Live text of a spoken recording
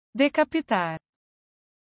decapitar,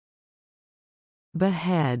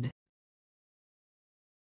 behead,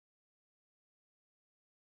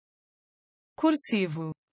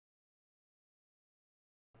 cursivo,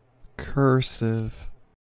 cursive,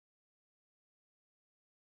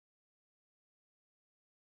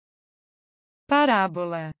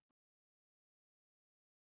 parábola,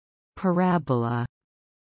 parabola,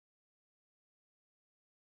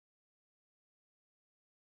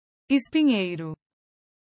 espinheiro,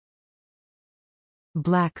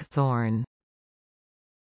 blackthorn,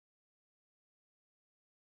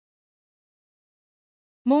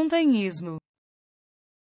 montanhismo,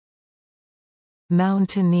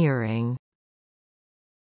 mountaineering,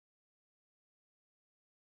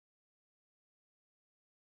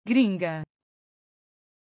 gringa,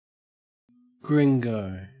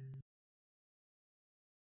 gringo,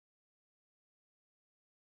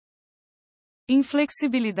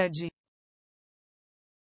 inflexibilidade,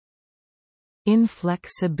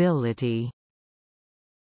 inflexibility,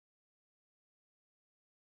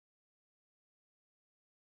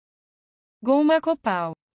 goma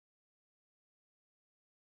copal,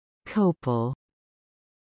 copal,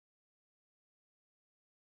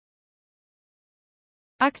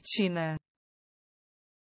 actina,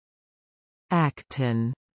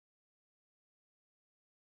 actin,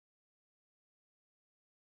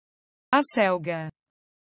 acelga,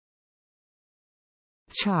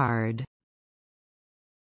 chard,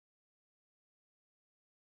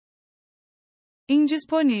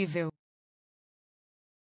 indisponível,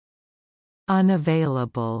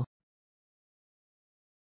 unavailable,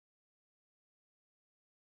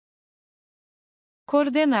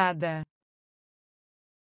 coordenada,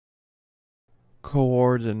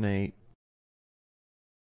 coordinate,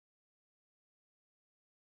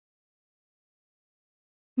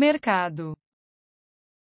 mercado,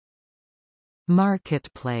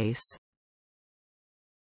 marketplace,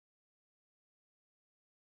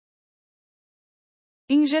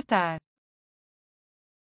 injetar,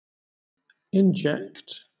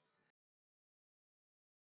 inject,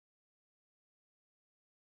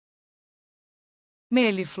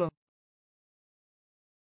 melífluo,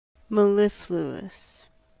 mellifluous,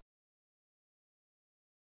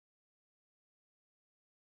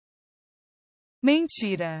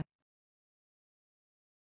 mentira,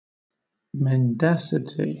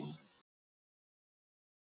 mendacity,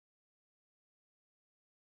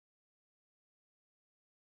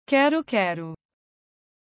 quero,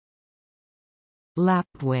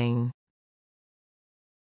 lapwing,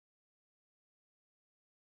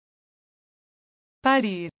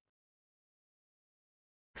 parir,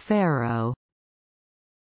 pharaoh,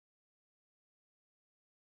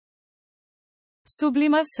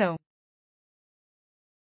 sublimação,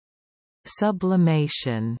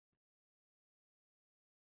 sublimation,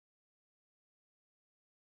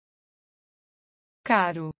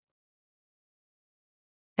 caro,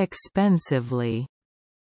 expensively,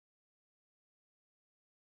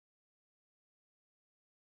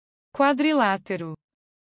 quadrilátero,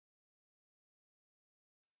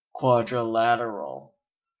 quadrilateral,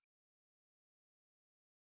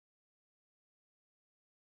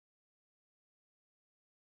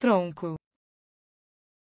 tronco,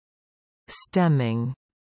 stemming,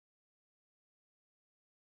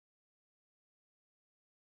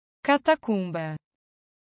 catacumba,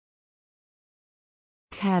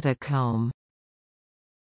 catacomb,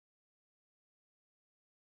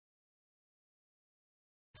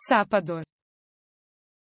 sápador,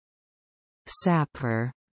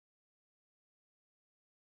 sapper,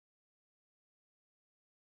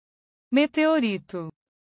 meteorito,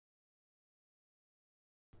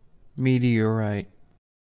 meteorite,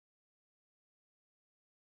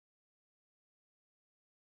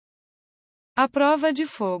 a prova de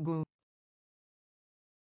fogo,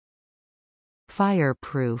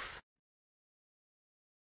 fireproof,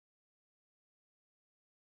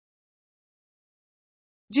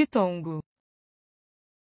 ditongo,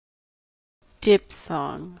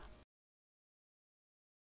 diphthong,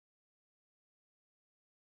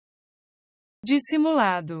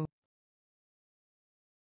 dissimulado,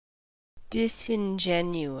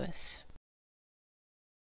 disingenuous,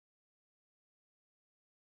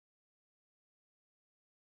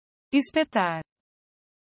 espetar,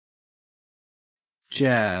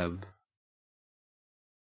 jab,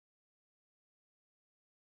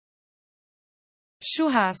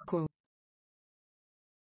 churrasco,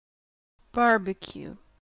 barbecue,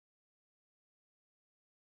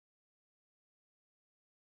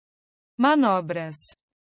 manobras,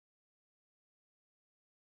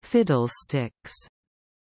 fiddlesticks,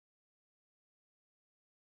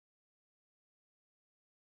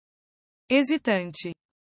 Hesitante.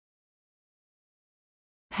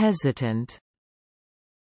 hesitant,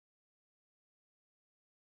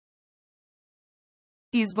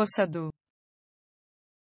 Esboçado.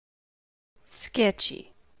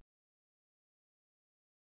 sketchy,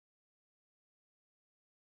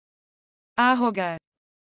 Arrogar.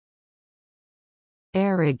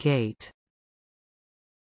 arrogate,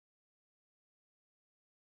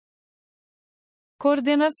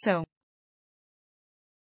 Coordenação.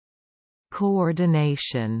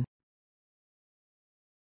 coordination,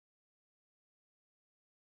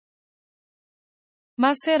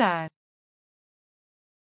 Macerar.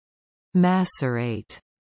 macerate,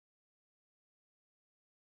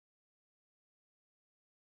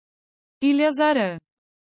 Ilhasarã.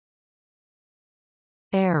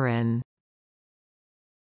 Aaron,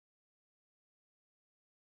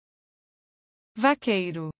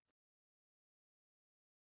 Vaqueiro.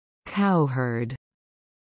 cowherd,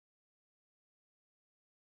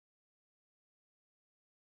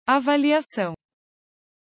 Avaliação.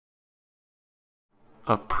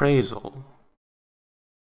 appraisal,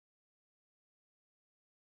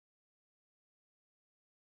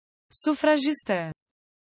 Sufragistã.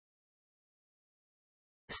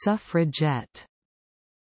 suffragette,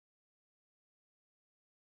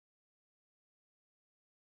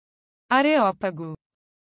 Areópago.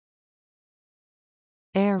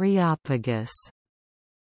 areopagus,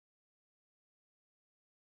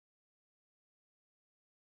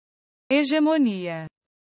 Hegemonia.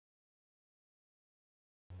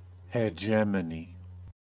 hegemony,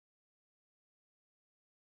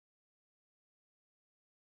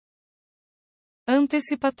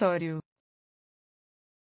 Antecipatório.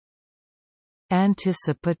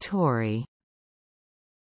 anticipatory,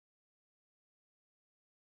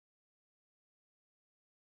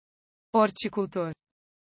 Horticultor.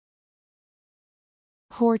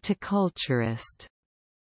 horticulturist,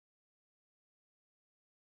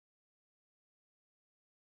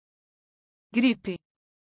 Gripe.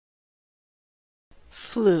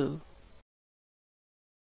 flu,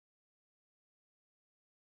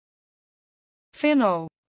 Fenol.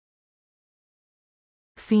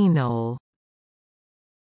 phenol,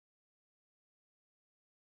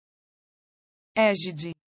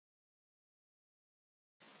 Égide.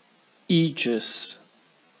 aegis,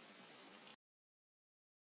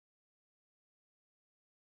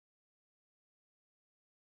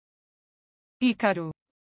 Ícaro.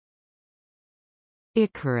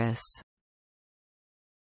 Icarus,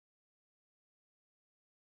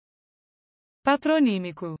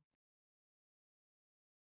 Patronímico.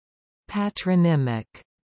 patronymic,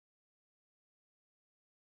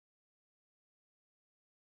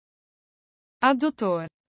 Adutor.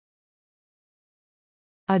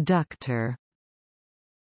 adductor,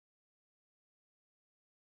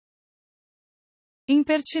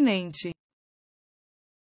 Impertinente.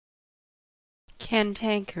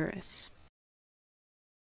 cantankerous,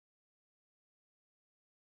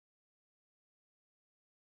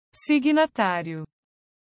 Signatário.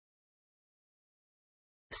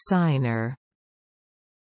 signer,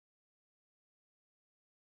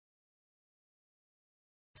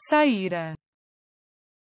 Saíra.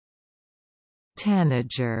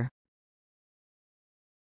 tanager,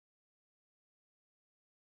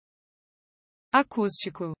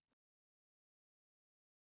 Acústico.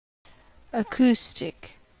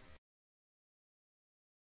 acoustic,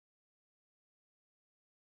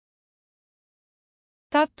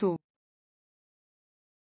 Tatu.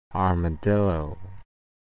 armadillo,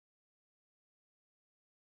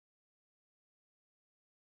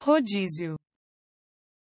 Rodízio.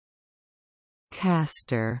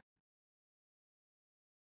 caster,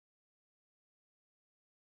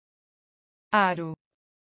 Aro.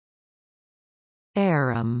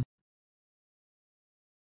 arum,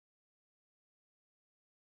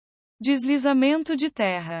 Deslizamento de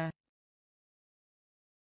terra.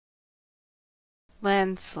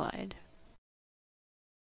 landslide,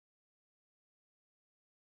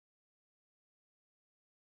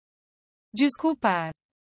 Desculpar.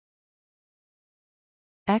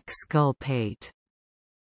 exculpate,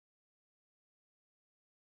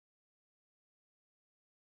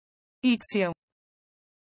 Ixion.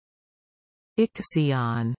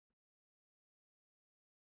 ixion,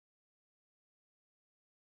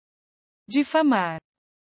 Difamar.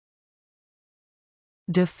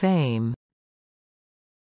 defame,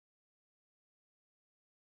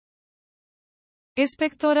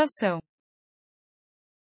 Expectoração.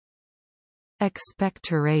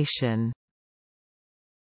 expectoration,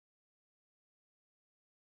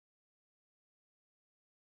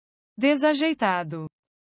 Desajeitado.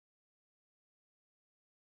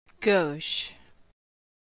 gauche,